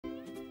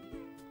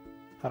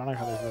I don't know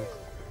how this looks.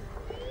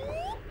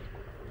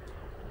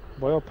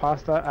 Boil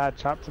pasta, add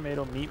chopped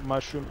tomato, meat,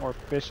 mushroom, or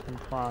fish and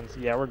prawns.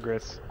 Yeah, we're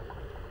grits.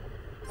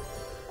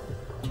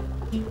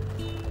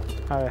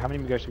 How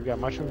many guys we got?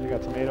 Mushrooms, we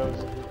got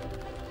tomatoes.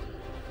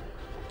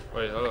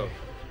 Wait, hold up.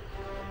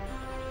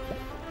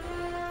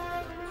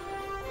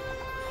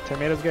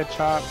 Tomatoes get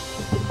chopped,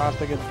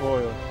 pasta gets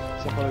boiled.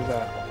 Simple as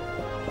that.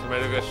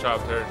 Tomato gets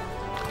chopped, heard.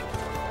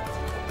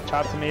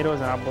 Chop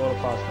tomatoes and I'll boil the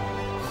pasta.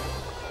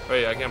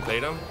 Wait, I can't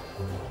plate them?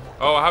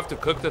 Oh, I have to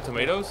cook the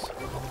tomatoes?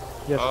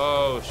 Yes.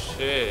 Oh,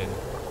 shit.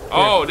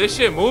 Oh, this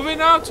shit moving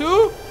now,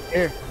 too?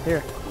 Here.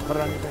 Put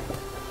it on your thing.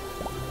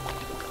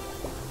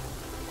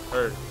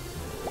 Heard.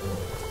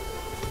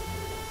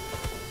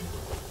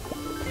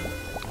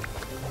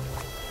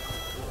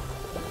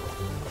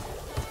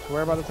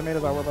 Worry about the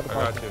tomatoes, I'll worry about the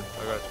pasta.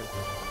 I got you.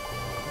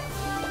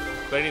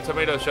 Plating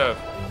tomato, chef.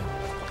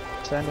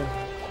 Send it.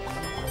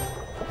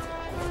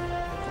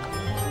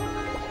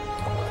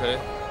 Okay.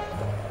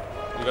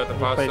 You got the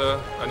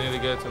pasta. I need to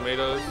get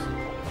tomatoes.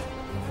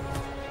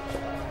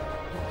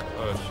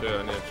 Oh shit,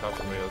 I need to chop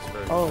tomatoes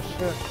first. Oh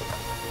shit.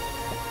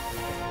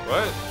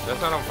 What? That's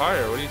not on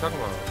fire. What are you talking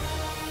about?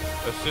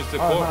 That's just the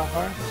core. Not on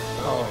fire?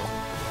 Oh.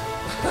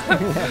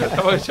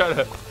 I was trying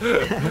to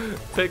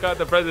take out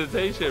the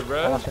presentation,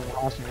 bro. Awesome.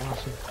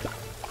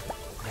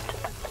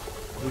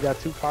 We got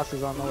 2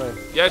 pastas on the way.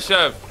 Yes,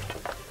 chef.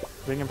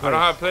 Bring in plates. I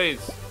don't have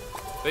plates.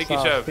 Thank you,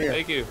 chef. Here.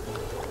 Thank you.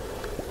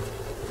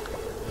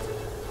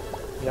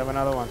 You have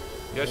another one.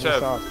 Yes,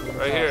 chef.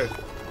 Right here.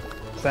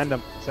 Send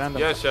them.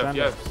 Yes, chef.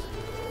 Yes.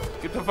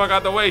 Get the fuck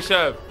out the way,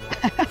 chef.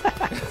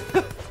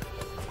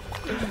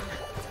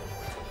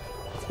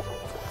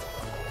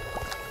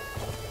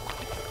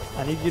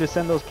 I need you to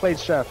send those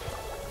plates, chef.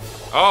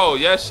 Oh,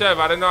 yes, chef.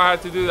 I didn't know I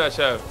had to do that,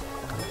 chef.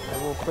 I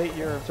will plate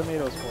your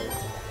tomatoes for you.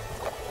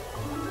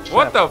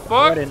 What Chef, the fuck?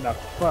 What in the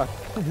fuck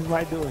is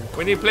I doing?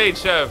 We need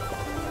plates, chef.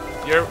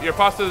 Your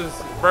pasta's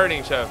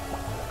burning, chef.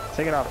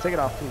 Take it off,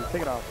 please.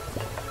 Take it off.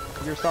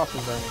 Your sauce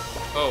is burning.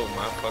 Oh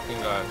my fucking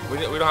god. We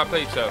don't have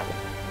plates, chef.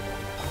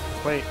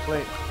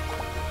 Plate.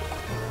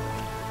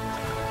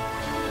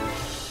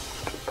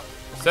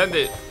 Send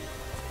it.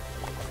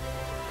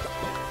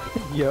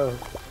 Yo.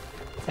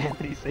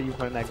 Anthony said you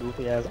put in that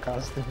goofy ass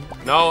costume.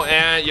 No,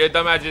 and your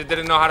dumbass just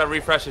didn't know how to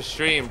refresh the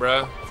stream,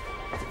 bro.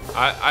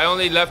 I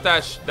only left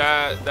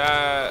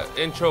that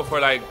intro for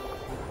like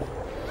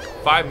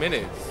 5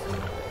 minutes.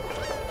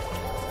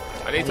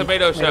 I need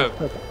tomato, chef.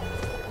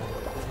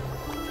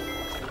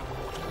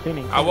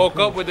 I woke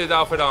up with this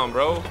outfit on,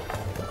 bro.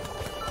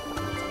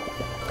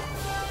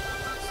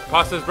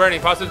 Pasta's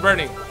burning.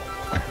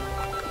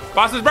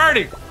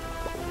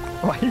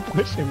 Why you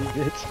pushing me,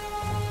 bitch?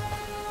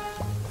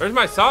 Where's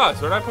my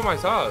sauce? Where did I put my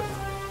sauce?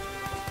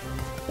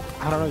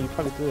 I don't know, you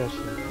probably threw that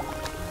shit.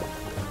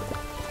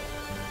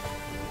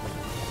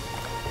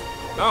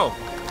 No.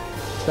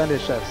 Send it,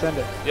 chef, send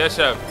it. Yes,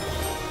 chef.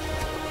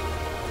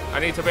 I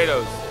need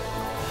tomatoes.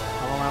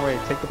 I'm on my way.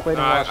 Take the plate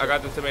and wash I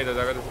got the tomatoes.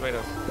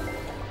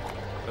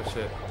 Oh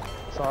shit.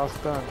 Sauce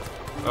done.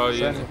 Oh,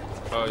 you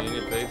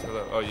need plates?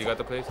 Oh, you got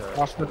the plates? Right.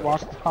 Wash the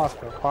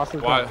pasta.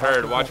 Pasta's done.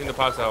 Heard. Watching the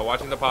pasta.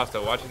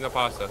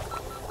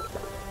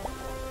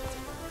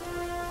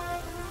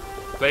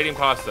 Plating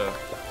pasta.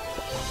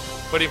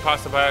 Putting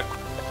pasta back.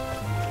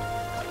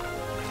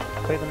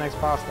 Plate the next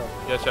pasta.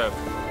 Yes, chef.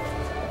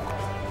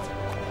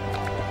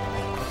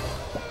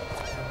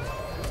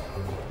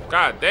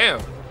 God damn.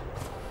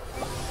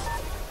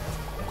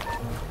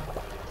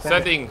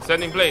 Sending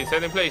plate,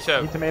 chef.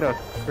 Need tomatoes.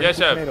 Yes,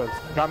 chef. Tomatoes.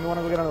 Drop me one,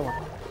 I'll get another one.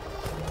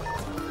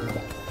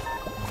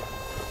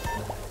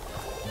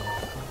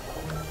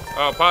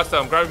 Oh, pasta.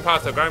 I'm grabbing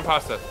pasta.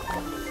 Stop.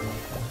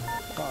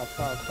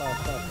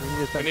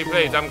 I need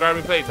plates. I'm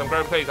grabbing plates.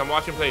 I'm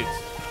washing plates.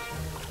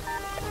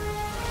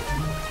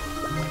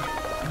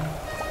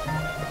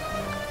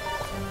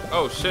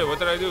 Oh shit, what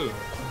did I do?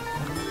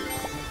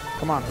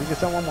 Come on, we can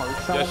sell one more.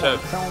 Yes,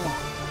 chef.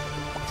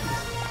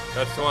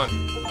 That's the one.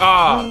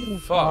 Ah,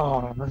 fuck.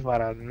 Oh, I was about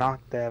to knock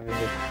that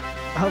bitch.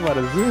 I was about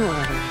to zoom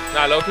on him.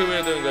 Nah, low-key, we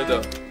were doing good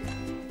though.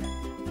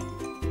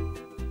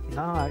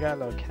 No, I got a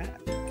little cat.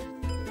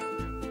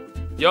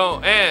 Yo,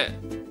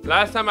 and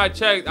last time I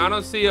checked, I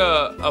don't see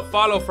a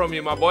follow from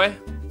you, my boy.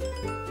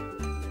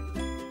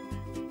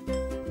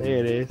 There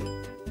it is.